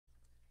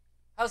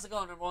How's it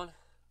going, everyone?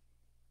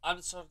 I'm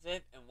Nostalgia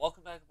Dave, and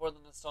welcome back aboard the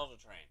Nostalgia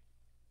Train.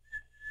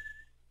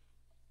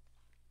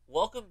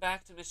 Welcome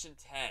back to Mission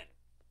 10.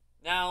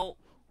 Now,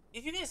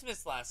 if you guys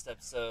missed last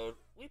episode,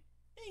 we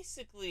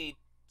basically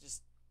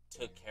just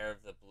took care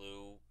of the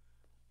blue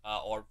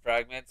orb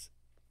fragments.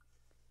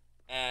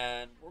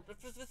 And for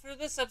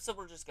this episode,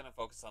 we're just going to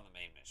focus on the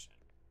main mission.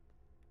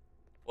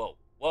 Whoa.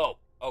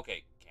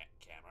 Okay,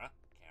 camera.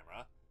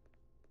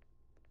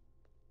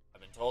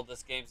 I've been told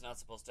this game's not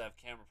supposed to have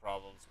camera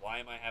problems. Why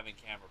am I having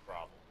camera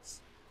problems?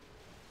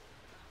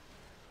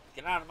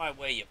 Get out of my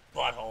way, you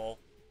butthole.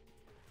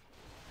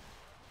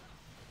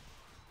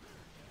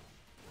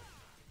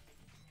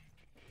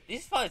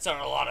 These fights are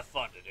a lot of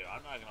fun to do,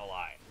 I'm not gonna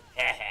lie.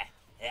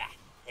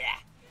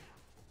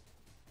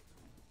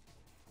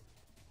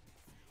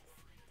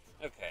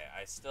 Okay,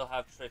 I still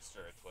have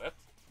Trickster equipped.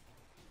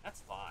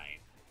 That's fine.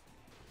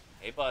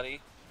 Hey,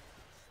 buddy.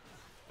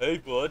 Hey,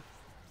 bud.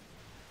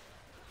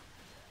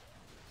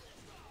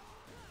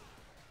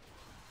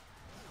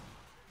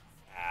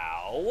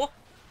 Ow.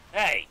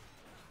 Hey!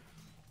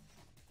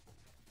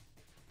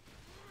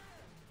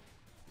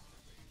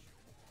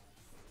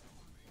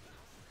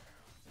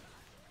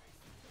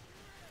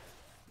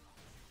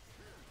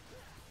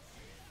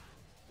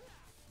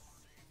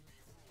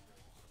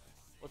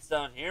 What's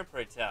down here,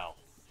 pray tell?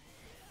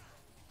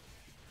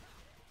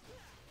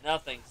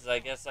 Nothing, because I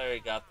guess I already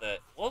got the...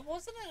 Well,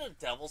 wasn't it a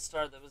Devil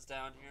Star that was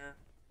down here?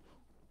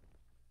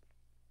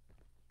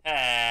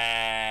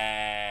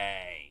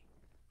 Hey!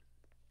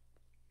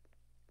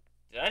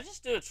 Did I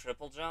just do a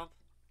triple jump?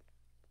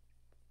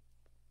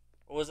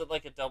 Or was it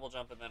like a double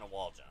jump and then a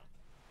wall jump?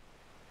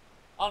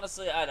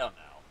 Honestly, I don't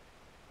know.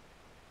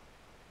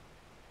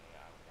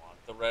 I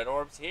want the red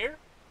orbs here.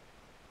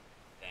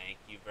 Thank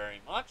you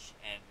very much.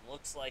 And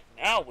looks like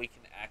now we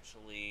can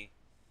actually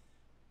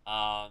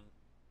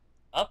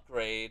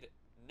upgrade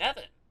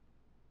Nevin.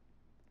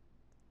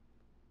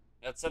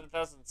 Got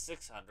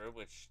 7,600,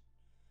 which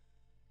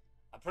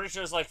I'm pretty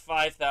sure is like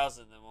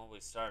 5,000 than what we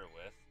started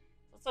with.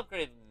 Let's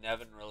upgrade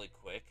Nevin really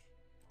quick.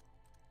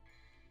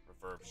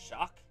 Reverb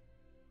Shock.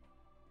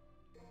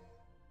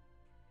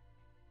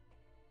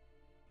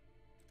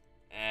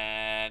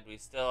 And we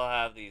still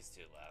have these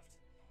two left.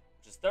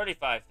 Which is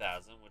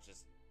 35,000, which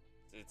is...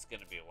 It's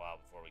going to be a while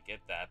before we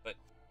get that, but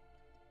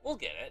we'll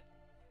get it.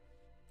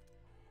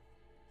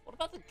 What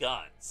about the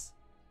guns?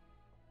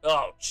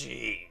 Oh,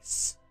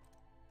 jeez.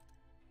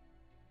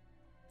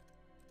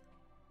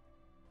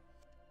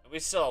 And we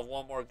still have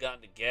one more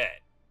gun to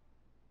get.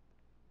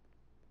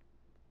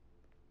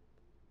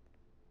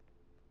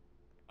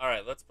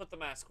 Alright, let's put the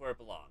mask where it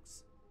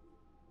belongs.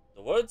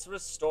 The words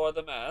restore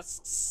the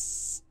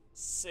mask's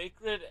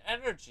sacred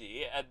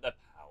energy and the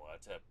power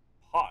to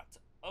part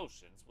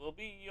oceans will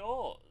be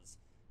yours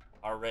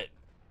are written.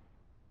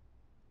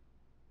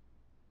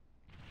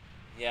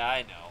 Yeah,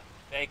 I know.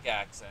 Fake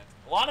accent.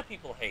 A lot of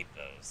people hate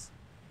those.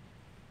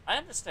 I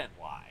understand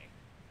why.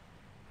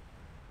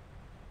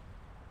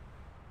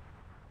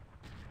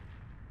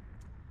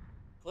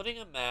 Putting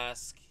a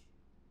mask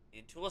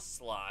into a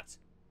slot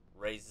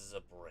raises a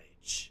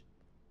bridge.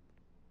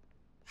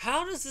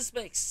 How does this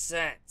make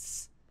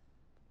sense?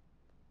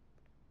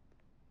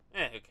 Who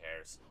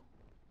cares?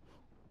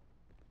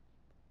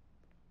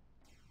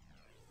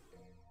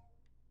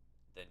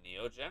 The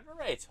Neo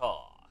Generator.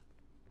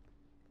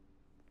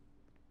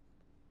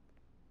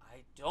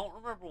 I don't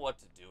remember what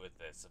to do with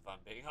this, if I'm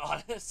being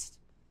honest.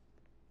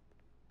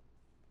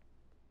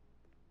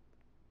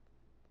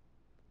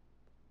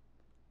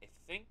 I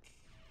think...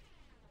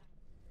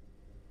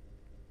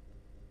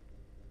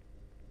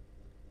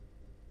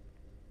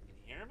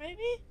 in here,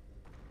 maybe?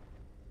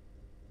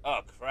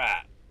 Oh,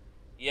 crap.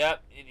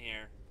 Yep, in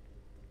here.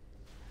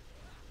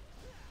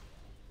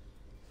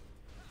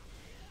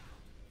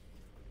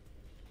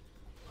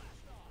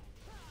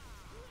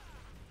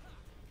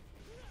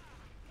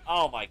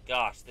 Oh my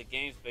gosh, the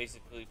game's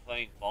basically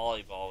playing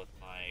volleyball with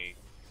my...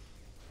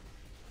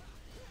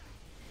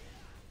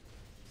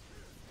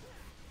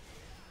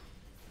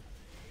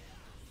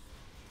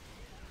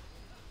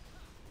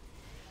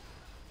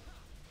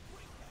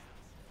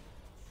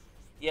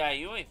 Yeah,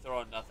 you ain't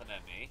throwing nothing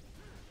at me.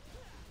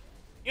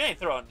 You ain't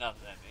throwing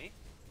nothing at me.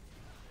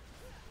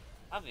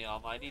 I'm the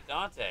almighty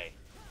Dante.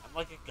 I'm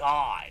like a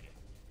god.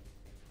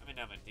 I mean,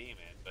 I'm a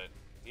demon, but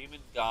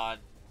demon, god,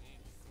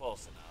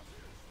 close enough.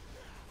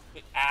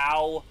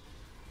 Ow!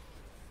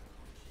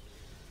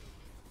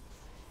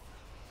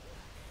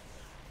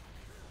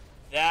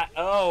 That,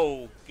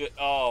 oh, good,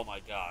 oh my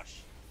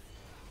gosh.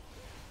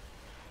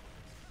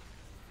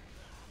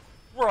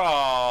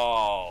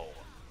 Bro!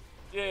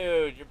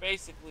 Dude, you're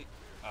basically,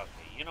 okay,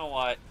 you know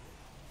what?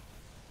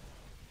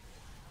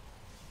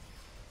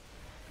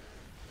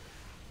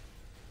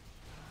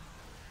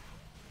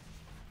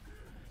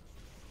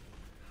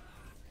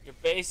 You're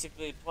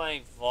basically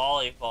playing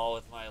volleyball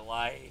with my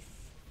life.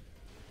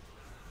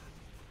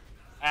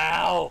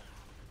 Ow!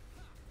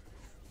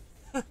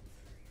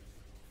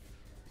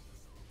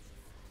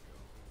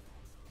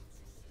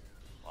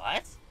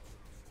 What?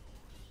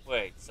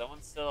 Wait,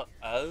 someone's still...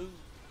 Oh.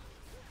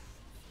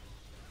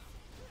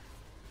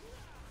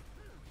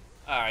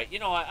 Alright, you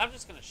know what? I'm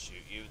just gonna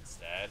shoot you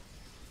instead.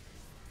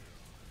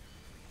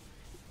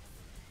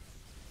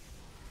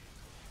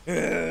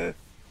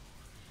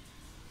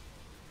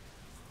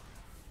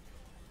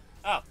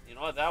 Oh, you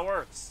know what? That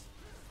works.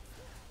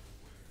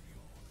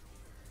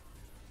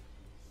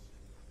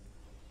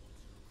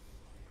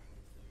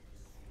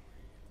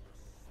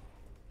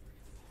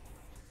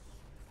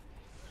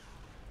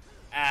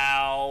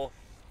 Ow.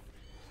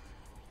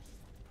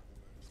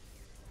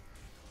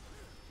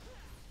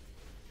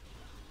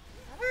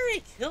 I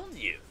already killed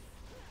you.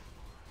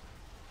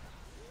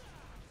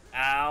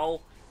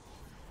 Ow.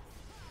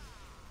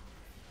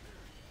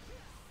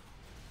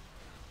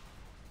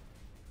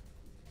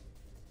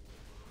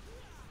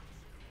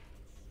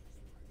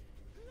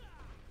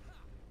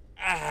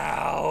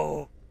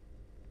 Ow.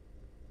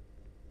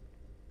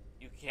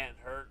 You can't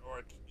hurt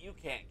or you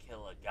can't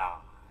kill a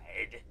god.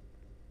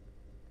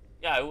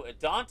 Yeah,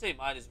 Dante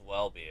might as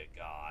well be a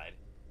god.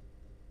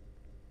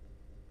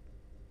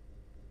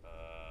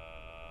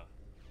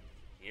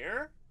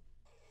 Here?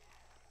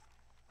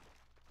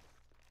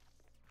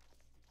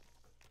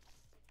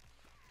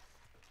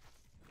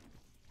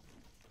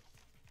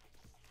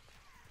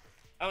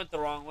 I went the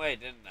wrong way,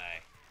 didn't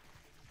I?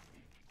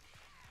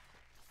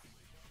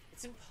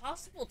 It's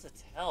impossible to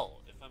tell.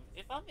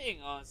 If I'm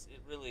being honest, it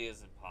really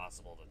is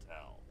impossible to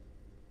tell.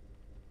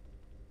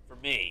 For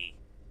me.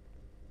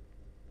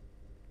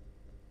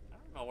 I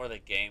don't know where the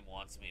game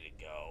wants me to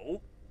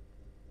go.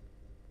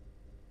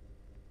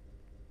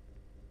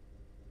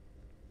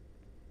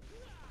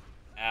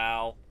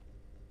 Ow.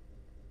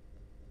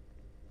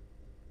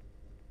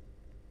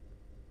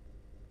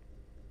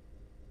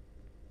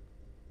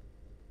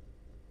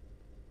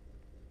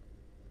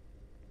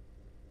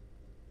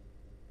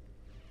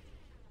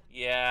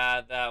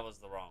 Yeah, that was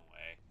the wrong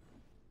way.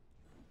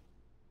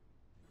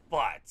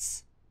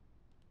 But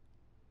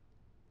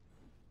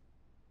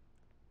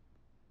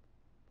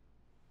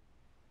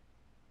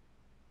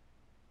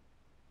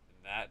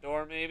in that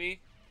door,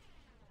 maybe?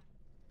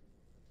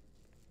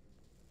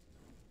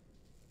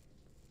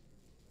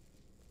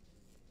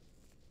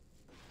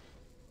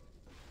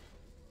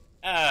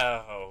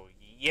 Oh,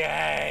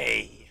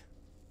 yay!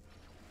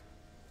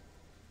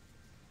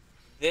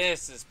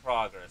 This is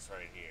progress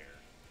right here.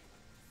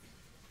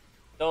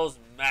 Those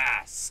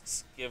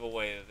masks give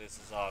away that this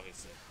is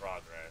obviously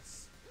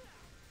progress.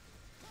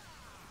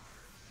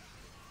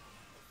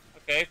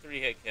 Okay,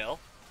 3-hit kill.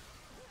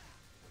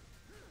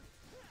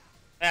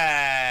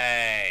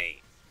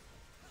 Hey!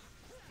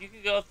 You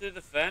can go through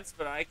the fence,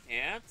 but I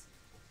can't?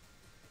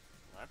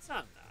 Well, that's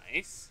not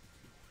nice.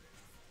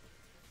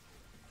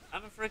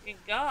 I'm a freaking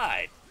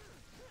god.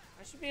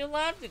 I should be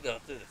allowed to go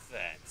through the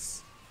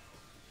fence.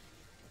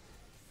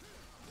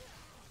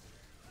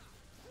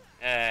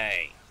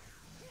 Hey.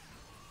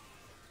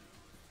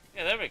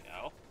 Yeah, there we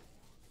go.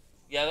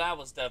 Yeah, that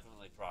was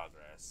definitely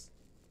progress.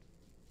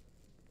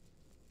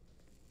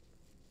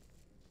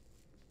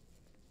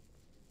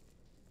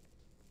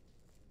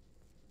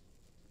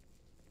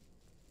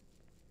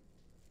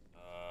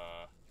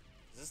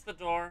 Is this the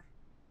door?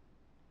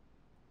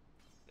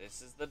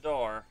 This is the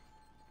door.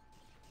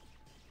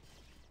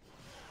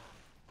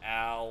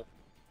 Ow.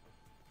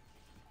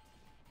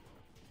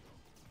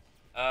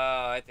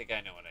 I think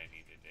I know what I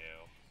need to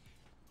do.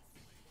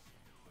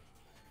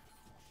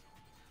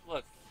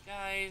 Look,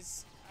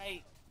 guys,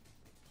 you're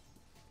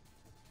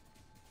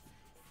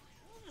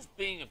just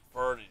being a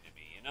burden to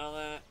me, you know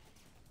that?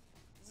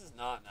 This is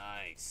not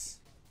nice.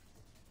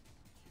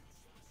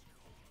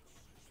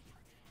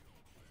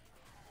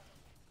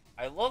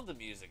 I love the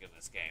music in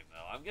this game,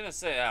 though. I'm gonna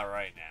say that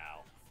right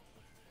now.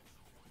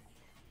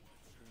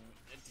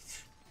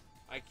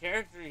 My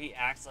character, he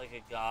acts like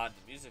a god.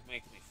 The music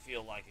makes me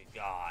feel like a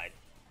god.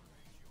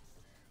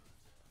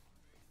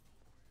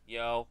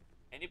 Yo,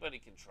 anybody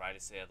can try to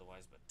say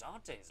otherwise, but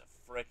Dante is a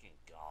freaking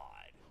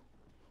god.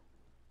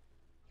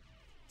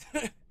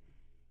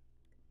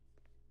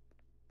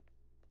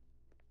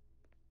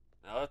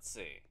 Now, let's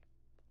see.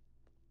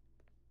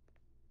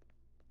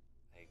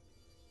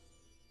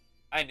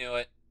 I knew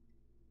it.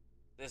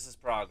 This is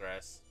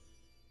progress.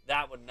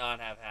 That would not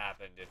have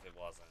happened if it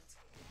wasn't.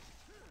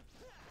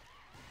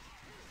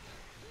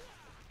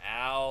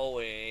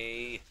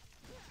 Owie.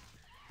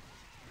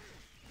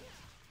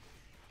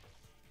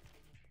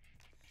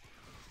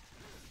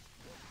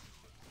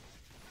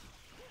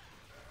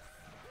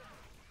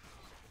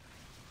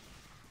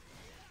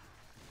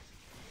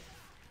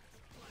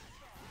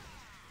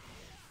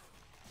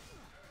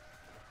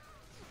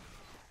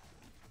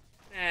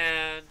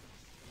 Man.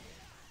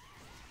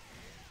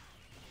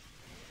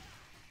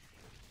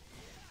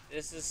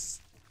 This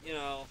is,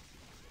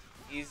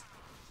 he's...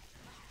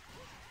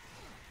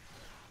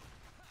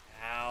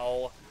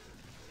 Ow.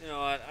 You know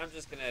what? I'm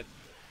just gonna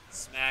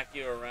smack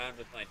you around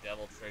with my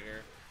devil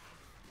trigger.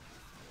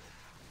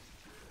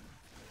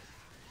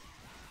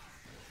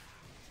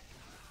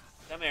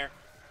 Come here.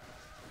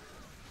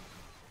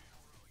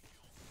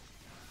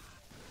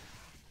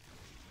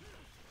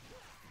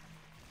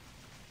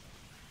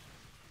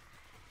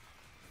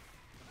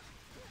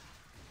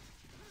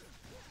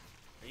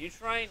 Are you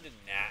trying to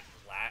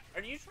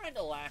Are you trying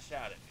to lash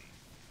out at me?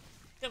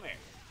 Come here.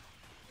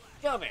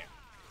 Come here.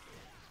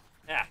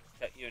 Ah,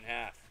 cut you in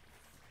half.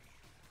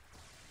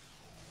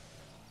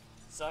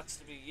 Sucks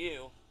to be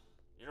you.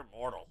 You're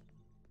mortal.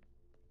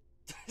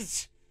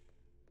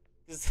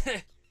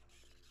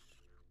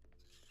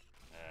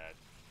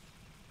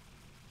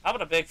 How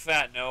about a big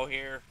fat no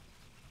here?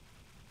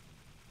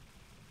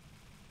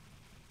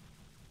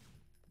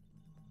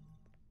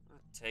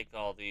 Take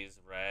all these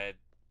red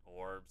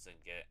orbs and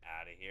get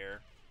out of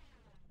here.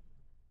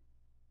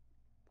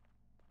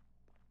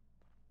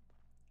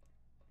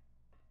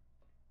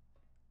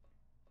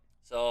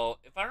 So,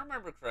 if I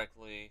remember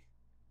correctly,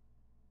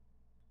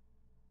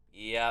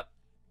 yep,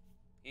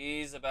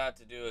 he's about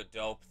to do a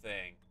dope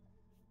thing.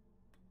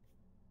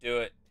 Do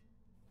it.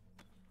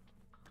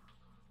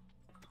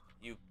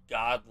 You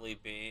godly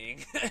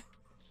being.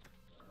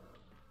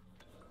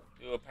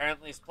 Who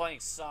apparently is playing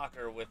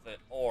soccer with an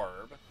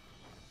orb.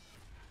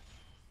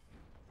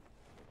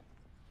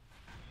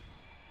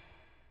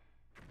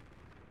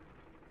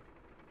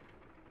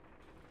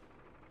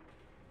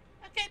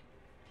 Okay.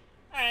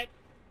 Alright.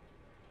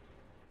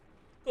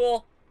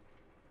 Cool.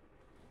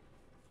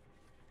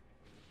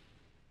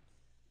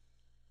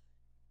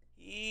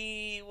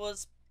 He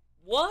was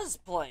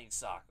playing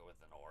soccer with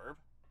an orb.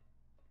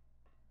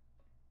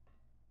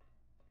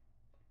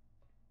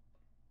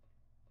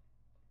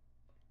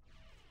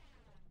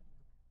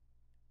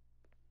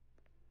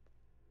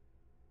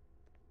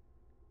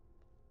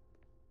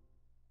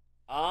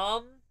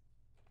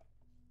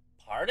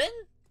 Pardon?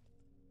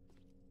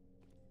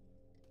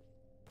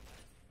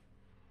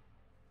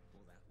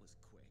 Well, that was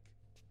quick.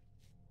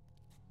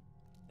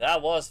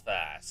 That was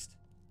fast.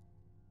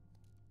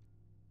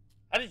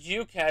 How did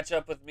you catch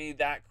up with me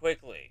that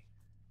quickly?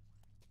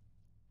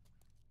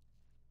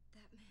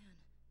 That man.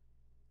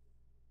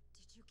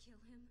 Did you kill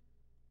him?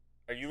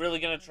 Are you really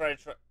gonna try?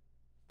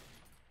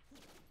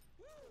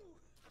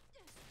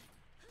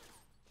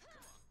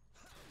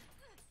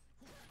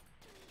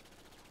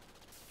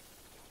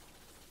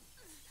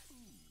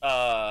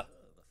 A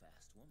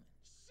fast woman.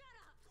 Shut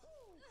up!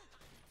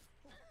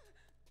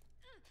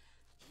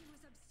 He was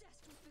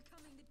obsessed with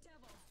becoming the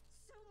devil.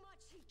 So much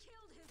he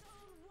killed his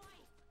own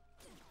wife.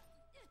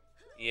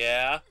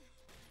 Yeah.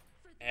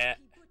 For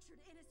that, he butchered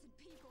innocent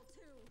people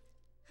too.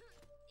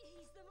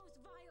 He's the most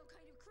vile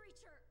kind of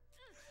creature.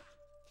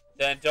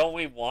 Then don't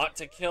we want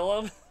to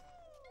kill him?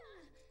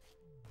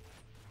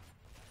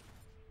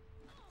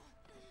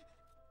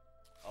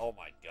 Oh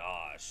my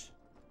gosh.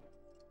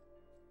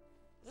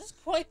 This is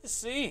quite the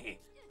scene.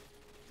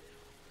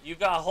 You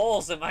got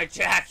holes in my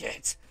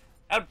jacket.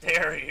 How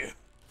dare you?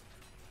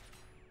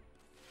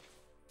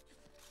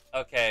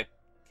 Okay,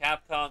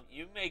 Capcom,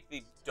 you make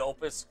the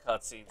dopest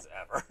cutscenes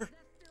ever. That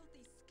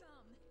filthy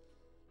scum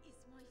is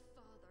my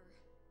father.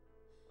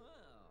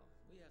 Well,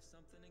 we have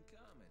something in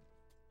common.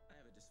 I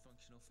have a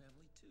dysfunctional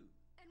family too.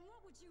 And what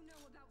would you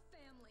know about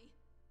family?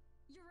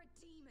 You're a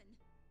demon.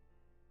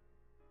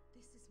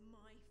 This is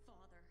my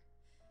father.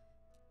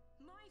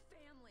 My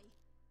family.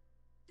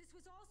 This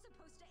was all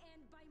supposed to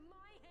end by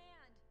my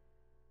hand.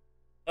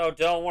 Oh,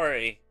 don't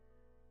worry.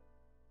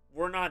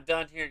 We're not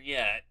done here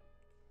yet.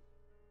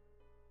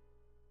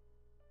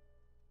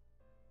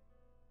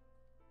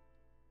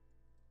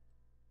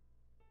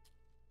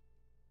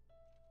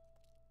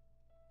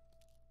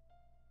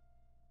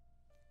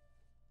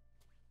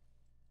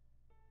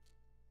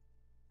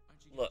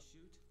 Aren't you Look. gonna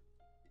shoot?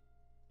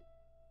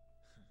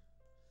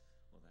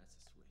 Well, that's a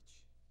switch.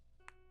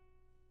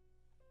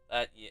 I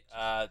don't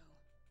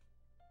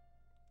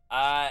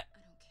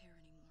care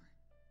anymore.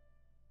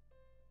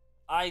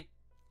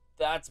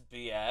 That's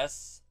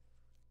BS,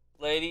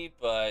 lady,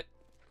 but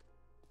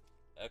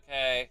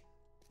okay.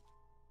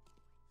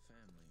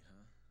 Family,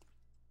 huh?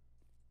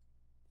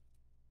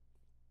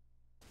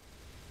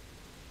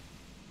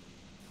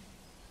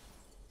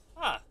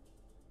 Huh.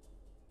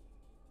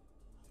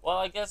 Well,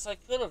 I guess I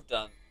could have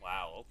done.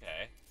 Wow,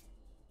 okay.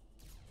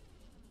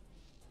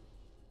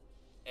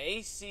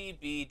 A, C,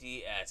 B,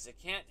 D, S. It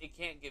can't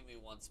give me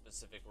one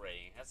specific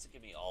rating. It has to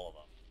give me all of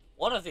them.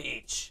 One of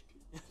each.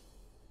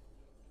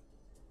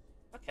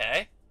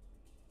 Okay.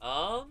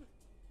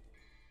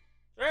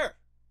 Sure.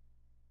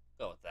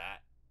 Go with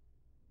that.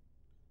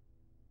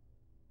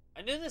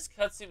 I knew this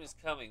cutscene was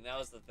coming. That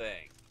was the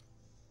thing.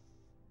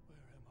 Where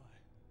am I?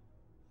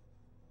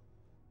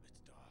 It's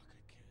dark. I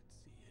can't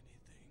see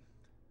anything.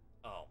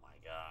 Oh my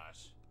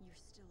gosh. You're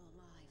still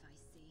alive, I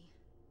see.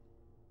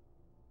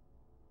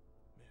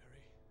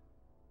 Mary?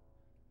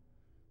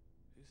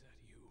 Is that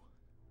you?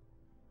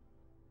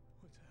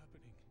 What's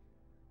happening?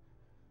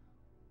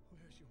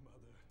 Where's your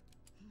mother?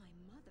 My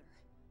mother?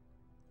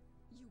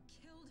 You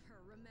killed her,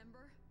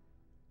 remember?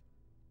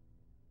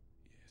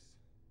 Yes.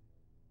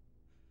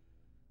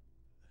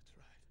 That's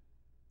right.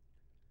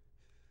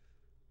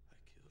 I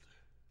killed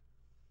her.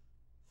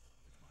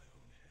 With my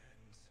own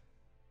hands.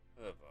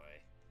 Oh boy.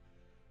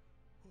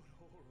 What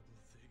horrible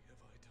thing have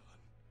I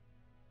done?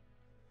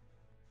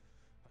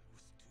 I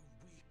was too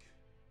weak.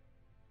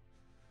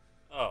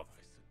 Oh.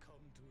 I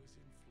succumbed to his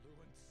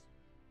influence.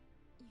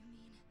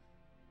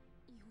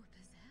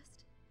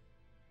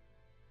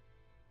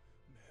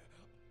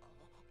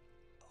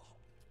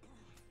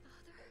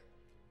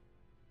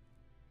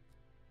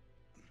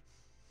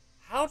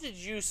 how did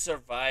you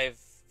survive?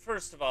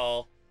 First of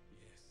all,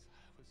 Yes,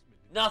 I was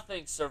manipulated.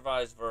 nothing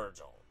survives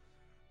Virgil.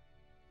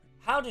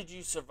 How did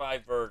you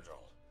survive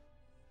Virgil?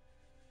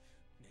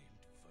 Named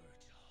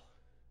Virgil.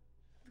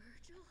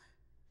 Virgil?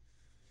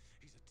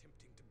 He's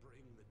attempting to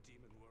bring the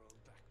demon world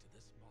back to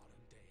this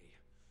modern day.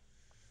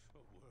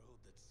 A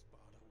world that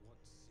Sparta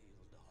once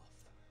sealed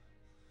off.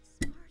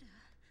 Sparta?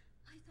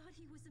 I thought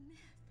he was a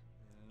myth.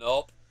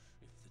 Nope.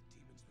 If the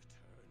demons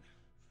return,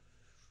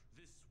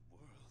 this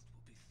world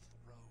will be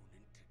thrown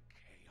into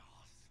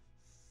chaos.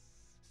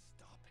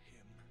 Stop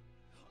him.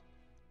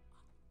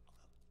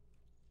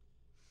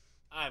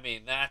 I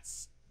mean,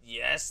 that's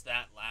yes,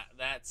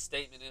 that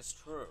statement is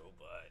true,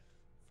 but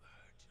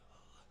Virgil.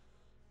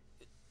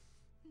 Me?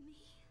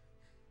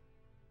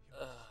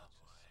 You're oh a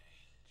boy.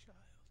 child.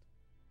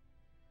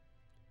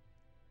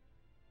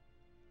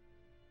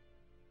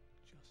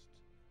 Just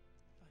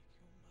like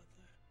your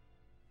mother.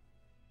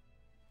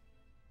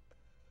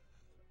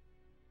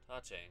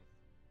 Touching.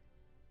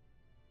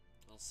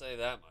 I'll say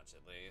that much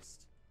at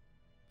least.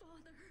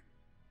 Father?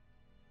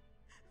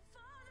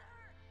 Father!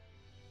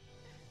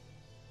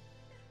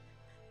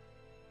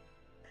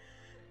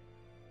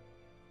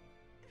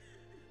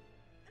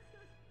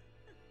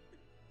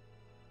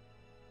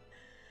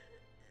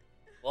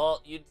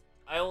 Well,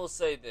 I will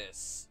say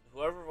this: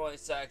 whoever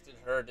voice acted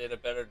her did a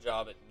better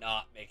job at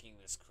not making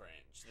this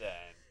cringe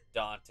than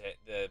Dante,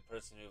 the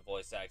person who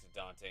voice acted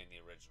Dante in the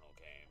original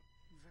game.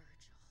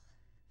 Virgil.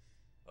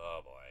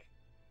 Oh boy.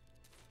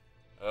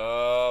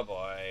 Oh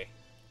boy.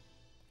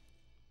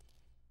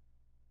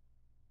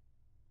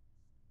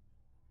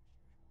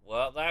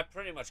 Well, that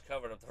pretty much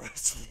covered up the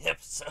rest of the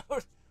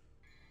episode.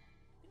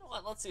 You know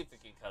what? Let's see if we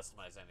can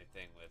customize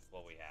anything with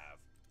what we have.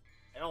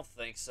 I don't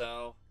think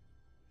so.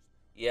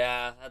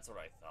 Yeah, that's what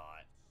I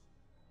thought.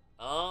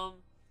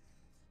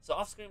 So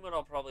off-screen, what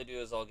I'll probably do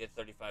is I'll get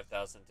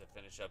 35,000 to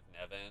finish up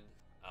Nevin.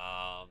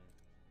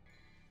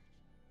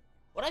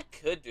 What I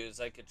could do is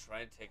I could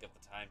try and take up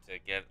the time to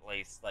get at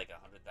least like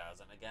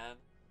 100,000 again,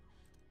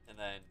 and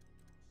then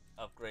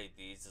upgrade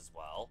these as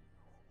well.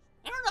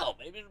 I don't know.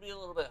 Maybe it'd be a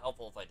little bit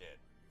helpful if I did.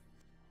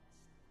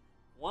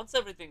 Once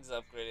everything's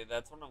upgraded,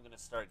 that's when I'm going to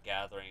start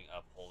gathering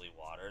up holy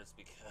waters,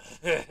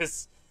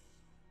 because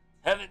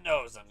heaven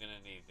knows I'm going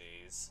to need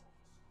these.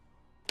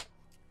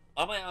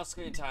 On my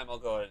off-screen time, I'll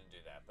go ahead and do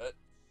that. But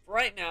for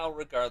right now,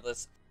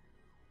 regardless,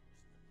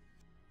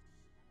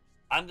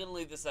 I'm going to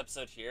leave this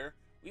episode here.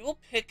 We will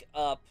pick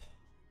up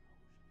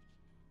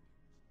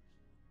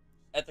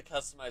at the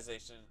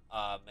customization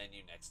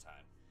menu next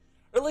time.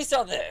 Or at least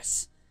on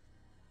this.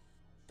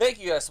 Thank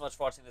you guys so much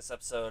for watching this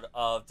episode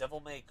of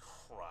Devil May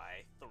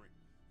Cry 3.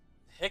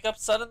 Hiccup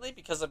suddenly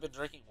because I've been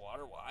drinking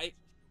water. Why?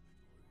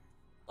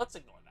 Let's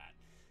ignore that.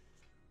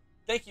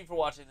 Thank you for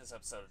watching this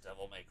episode of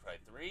Devil May Cry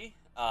 3.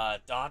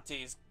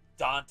 Dante's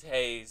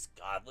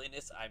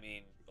godliness,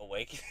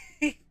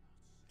 awakening.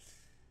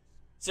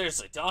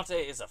 Seriously, Dante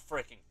is a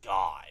freaking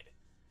god.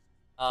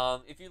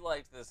 If you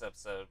liked this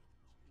episode,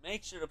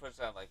 make sure to push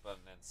that like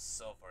button, and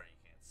so far you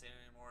can't see it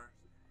anymore.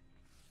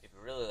 If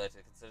you really liked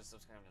it, consider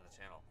subscribing to the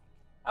channel.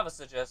 Have a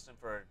suggestion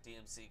for a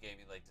DMC game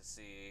you'd like to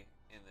see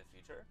in the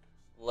future?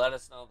 Let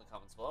us know in the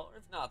comments below. Or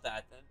if not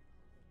that, then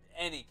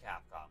any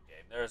Capcom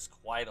game. There's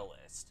quite a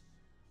list.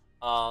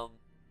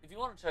 If you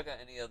want to check out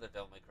any other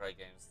Devil May Cry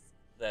games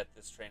that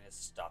this train has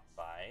stopped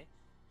by,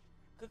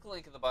 click the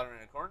link in the bottom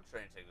right corner,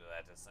 train take you to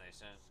that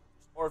destination.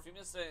 Or if you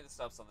missed any of the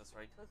stops on this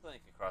train, click the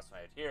link across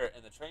right here,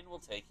 and the train will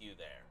take you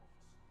there.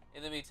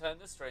 In the meantime,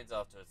 this train's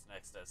off to its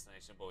next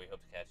destination, but we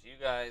hope to catch you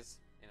guys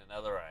in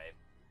another ride.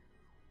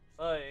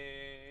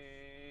 Bye!